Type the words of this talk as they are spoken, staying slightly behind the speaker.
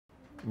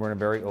We're in a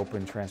very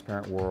open,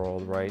 transparent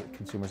world, right?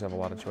 Consumers have a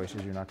lot of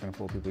choices. You're not going to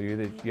fool people.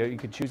 You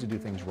could choose to do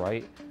things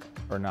right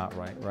or not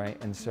right,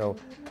 right? And so,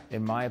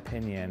 in my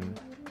opinion,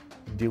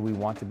 do we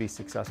want to be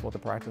successful at the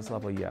practice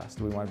level? Yes.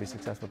 Do we want to be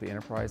successful at the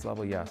enterprise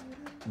level? Yes.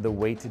 The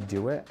way to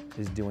do it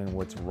is doing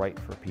what's right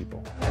for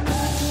people.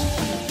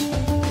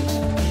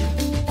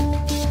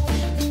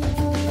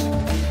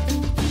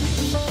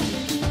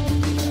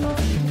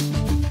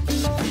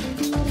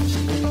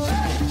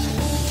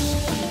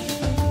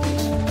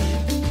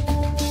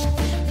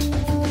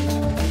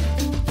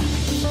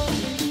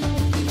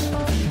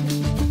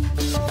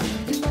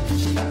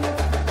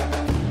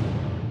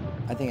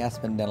 I think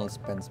Aspen Dental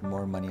spends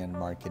more money on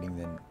marketing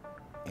than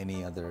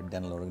any other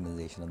dental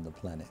organization on the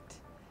planet.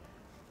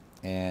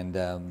 And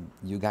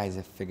you guys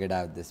have figured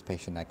out this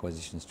patient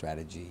acquisition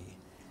strategy,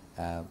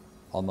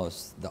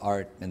 almost the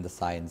art and the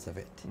science of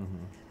it.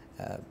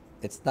 Mm-hmm.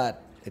 It's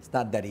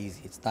not that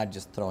easy. It's not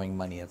just throwing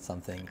money at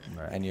something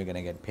and you're going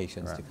to get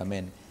patients to come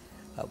in.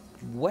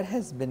 What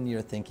has been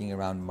your thinking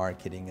around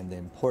marketing and the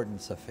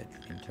importance of it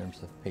in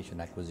terms of patient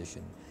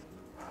acquisition?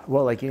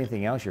 Well, like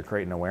anything else, you're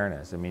creating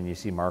awareness. I mean, you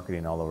see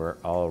marketing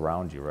all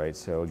around you, right?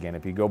 So again,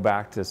 if you go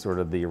back to sort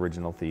of the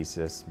original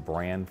thesis,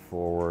 brand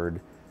forward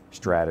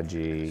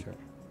strategy,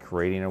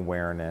 creating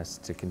awareness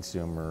to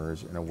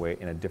consumers in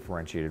a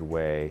differentiated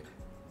way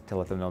to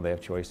let them know they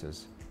have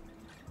choices,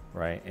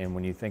 right? And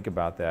when you think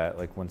about that,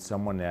 like when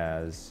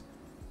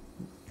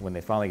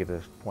they finally get to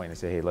this point and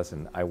say, hey,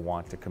 listen, I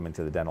want to come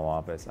into the dental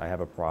office, I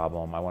have a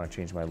problem, I want to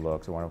change my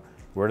looks,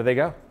 where do they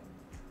go,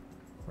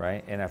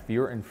 right? And if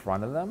you're in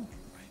front of them,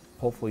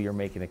 hopefully you're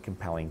making a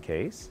compelling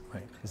case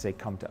to say,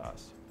 come to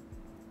us,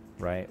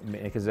 right?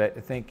 Because I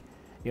think,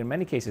 in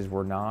many cases,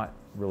 we're not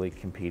really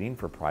competing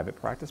for private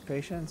practice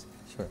patients.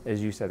 Sure.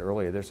 As you said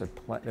earlier, there's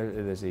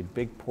a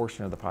big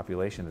portion of the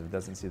population that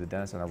doesn't see the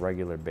dentist on a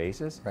regular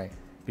basis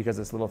because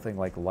this little thing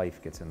like life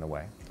gets in the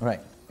way. Right.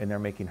 And they're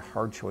making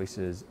hard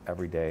choices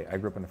every day. I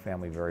grew up in a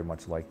family very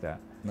much like that.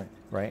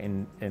 Right.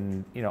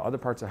 And other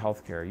parts of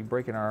healthcare, you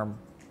break an arm,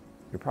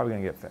 you're probably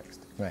gonna get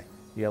fixed. Right.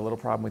 You got a little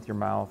problem with your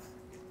mouth,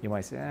 you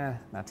might say,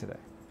 not today.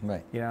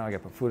 Right. I got to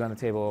put food on the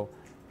table,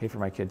 pay for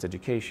my kids'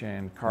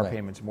 education, car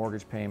payments,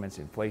 mortgage payments,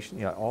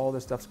 inflation, all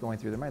this stuff's going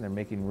through their mind. They're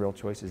making real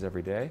choices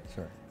every day.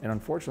 Sure. And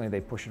unfortunately,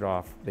 they push it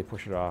off, they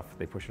push it off,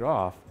 they push it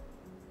off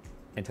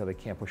until they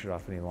can't push it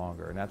off any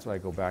longer. And that's why I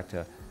go back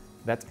to,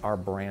 that's our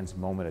brand's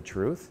moment of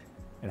truth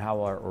and how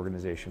will our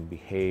organization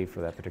behave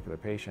for that particular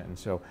patient. And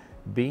so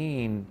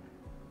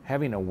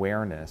having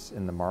awareness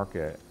in the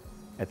market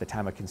at the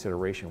time of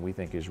consideration, we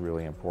think is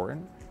really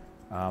important.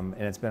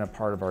 And it's been a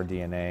part of our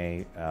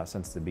DNA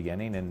since the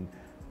beginning, and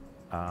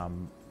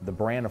the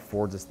brand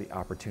affords us the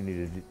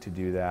opportunity to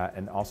do that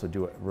and also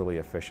do it really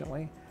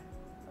efficiently.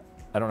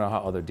 I don't know how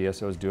other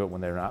DSOs do it when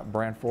they're not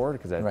brand forward,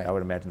 because I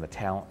would imagine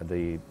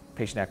the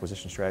patient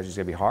acquisition strategy is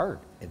going to be hard.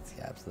 It's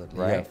absolutely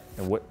right.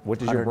 And what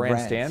does your brand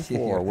stand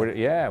for?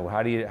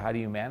 How do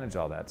you manage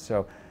all that?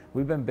 So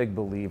we've been big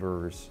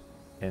believers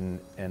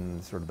in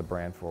sort of the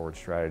brand forward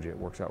strategy. It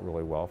works out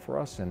really well for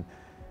us, and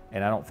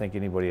I don't think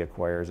anybody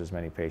acquires as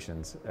many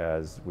patients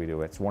as we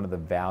do. It's one of the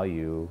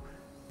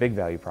big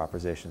value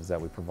propositions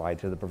that we provide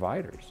to the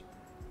providers,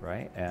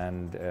 right?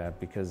 And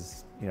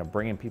because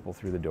bringing people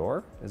through the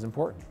door is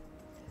important.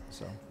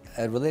 So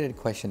a related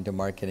question to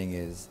marketing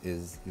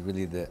is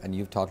really and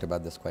you've talked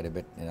about this quite a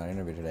bit in our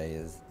interview today,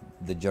 is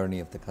the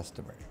journey of the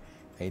customer,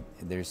 right?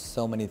 There's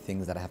so many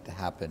things that have to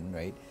happen,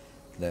 right?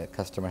 The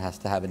customer has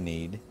to have a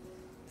need,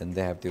 then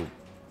they have to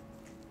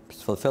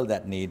fulfill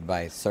that need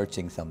by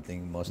searching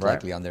something, most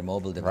likely on their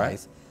mobile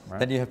device.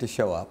 Then you have to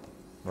show up.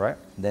 Right.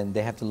 Then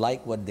they have to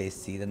like what they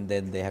see. Then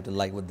they have to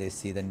like what they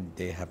see. Then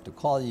they have to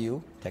call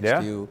you,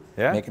 text you,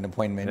 make an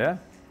appointment. And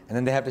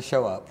then they have to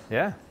show up.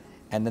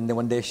 And then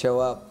when they show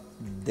up,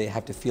 they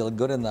have to feel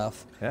good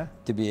enough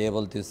to be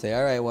able to say,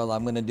 all right, well,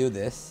 I'm going to do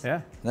this.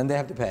 And then they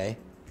have to pay.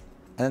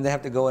 And then they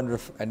have to go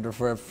and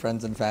refer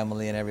friends and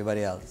family and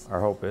everybody else.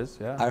 Our hope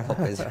is, Our hope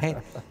is, right?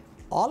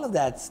 All of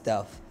that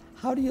stuff,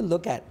 how do you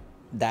look at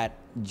that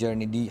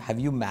journey? Have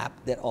you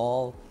mapped that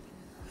all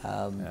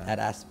at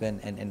Aspen,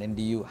 and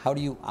how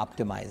do you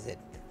optimize it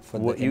for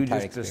what the you entire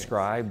just experience?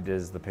 described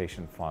is the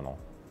patient funnel.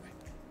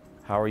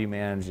 How are you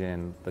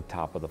managing the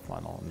top of the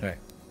funnel,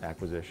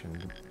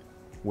 acquisition?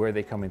 Where are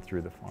they coming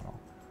through the funnel?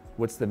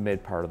 What's the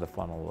mid part of the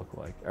funnel look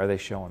like? Are they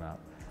showing up?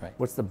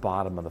 What's the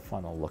bottom of the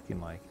funnel looking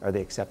like? Are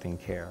they accepting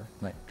care?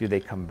 Do they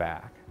come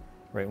back?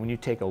 Right. When you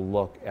take a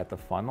look at the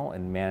funnel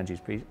and manage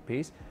each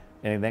piece,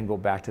 and then go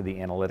back to the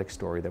analytics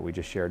story that we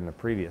just shared in the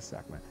previous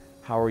segment.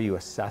 How are you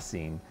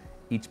assessing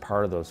each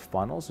part of those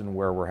funnels and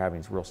where we're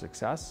having real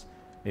success?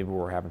 Maybe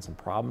we're having some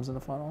problems in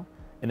the funnel.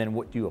 And then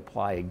what do you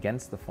apply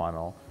against the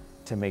funnel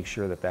to make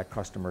sure that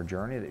customer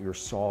journey that you're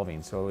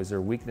solving? So is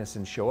there weakness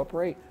in show up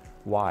rate?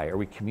 Why? Are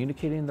we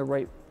communicating in the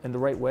right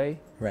way?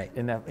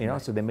 In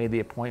that, so they made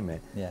the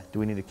appointment. Do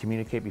we need to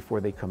communicate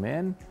before they come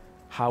in?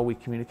 How we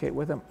communicate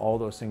with them? All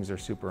those things are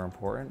super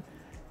important.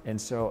 And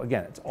so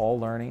again, it's all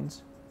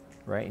learnings,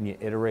 right? And you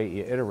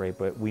iterate,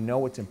 but we know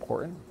what's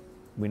important.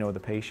 We know the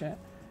patient,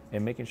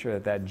 and making sure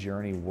that that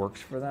journey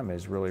works for them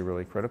is really,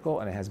 really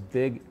critical, and it has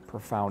big,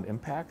 profound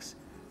impacts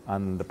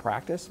on the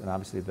practice and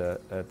obviously the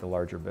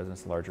larger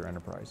business, the larger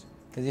enterprise.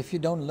 Because if you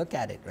don't look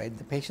at it, right,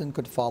 the patient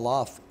could fall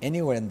off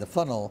anywhere in the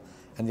funnel,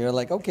 and you're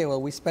like, okay,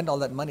 well, we spent all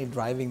that money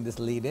driving this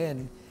lead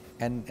in,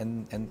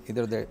 and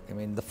either they're, I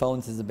mean, the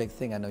phones is a big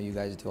thing. I know you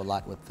guys do a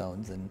lot with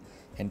phones, and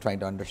trying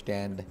to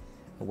understand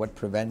what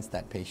prevents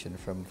that patient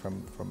from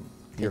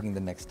taking the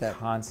next step.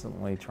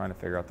 Constantly trying to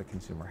figure out the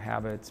consumer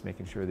habits,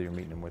 making sure that you're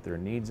meeting them what their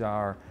needs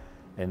are,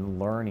 and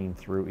learning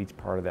through each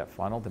part of that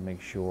funnel to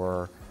make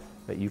sure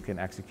that you can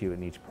execute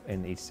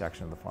in each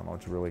section of the funnel.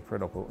 It's really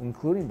critical,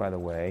 including, by the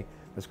way,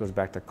 this goes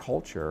back to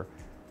culture.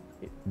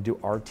 Do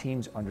our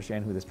teams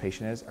understand who this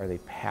patient is? Are they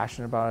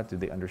passionate about it? Do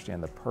they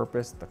understand the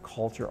purpose, the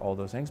culture, all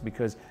those things?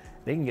 Because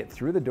they can get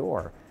through the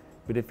door,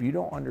 but if you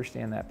don't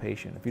understand that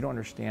patient, if you don't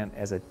understand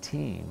as a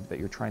team that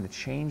you're trying to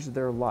change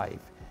their life,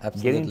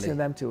 Absolutely. getting to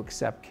them to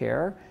accept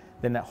care,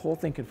 then that whole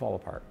thing can fall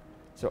apart.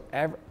 So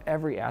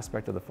every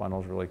aspect of the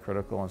funnel is really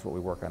critical, and it's what we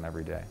work on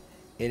every day.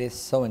 It is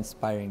so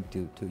inspiring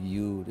to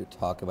you to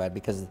talk about,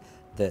 because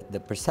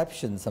the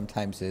perception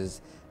sometimes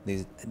is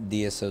these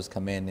DSOs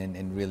come in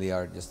and really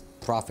are just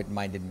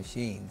profit-minded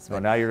machines. Well,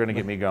 now you're going to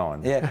get me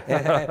going.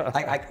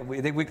 Yeah,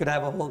 we think we could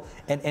have a whole,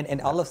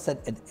 and all of a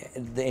sudden,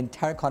 the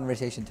entire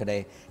conversation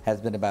today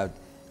has been about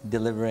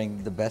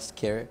delivering the best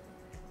care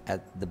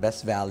at the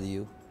best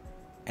value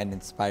and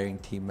inspiring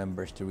team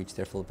members to reach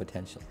their full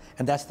potential.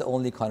 And that's the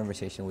only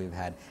conversation we've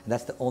had. And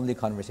that's the only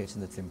conversation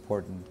that's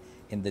important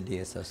in the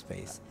DSO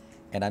space.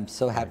 And I'm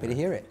so happy to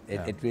hear it.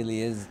 It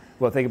really is.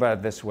 Well, think about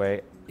it this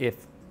way.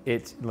 If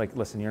it's like,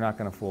 listen, you're not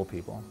going to fool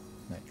people.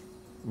 Right.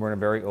 We're in a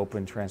very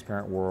open,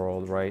 transparent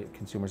world, right?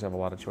 Consumers have a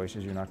lot of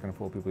choices. You're not going to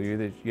fool people.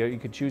 You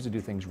could choose to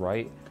do things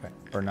right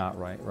or not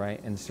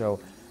right? And so,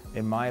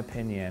 in my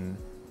opinion,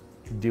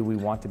 do we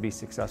want to be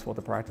successful at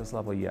the practice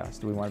level? Yes.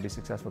 Do we want to be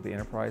successful at the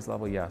enterprise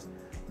level? Yes.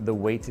 The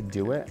way to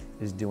do it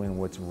is doing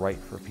what's right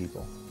for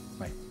people.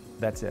 Right.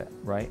 That's it,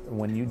 right?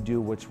 When you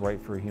do what's right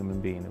for a human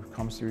being who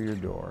comes through your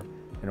door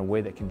in a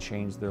way that can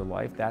change their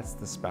life, that's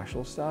the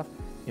special stuff.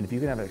 And if you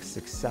can have a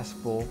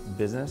successful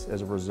business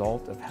as a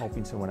result of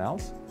helping someone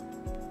else,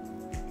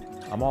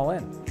 I'm all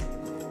in.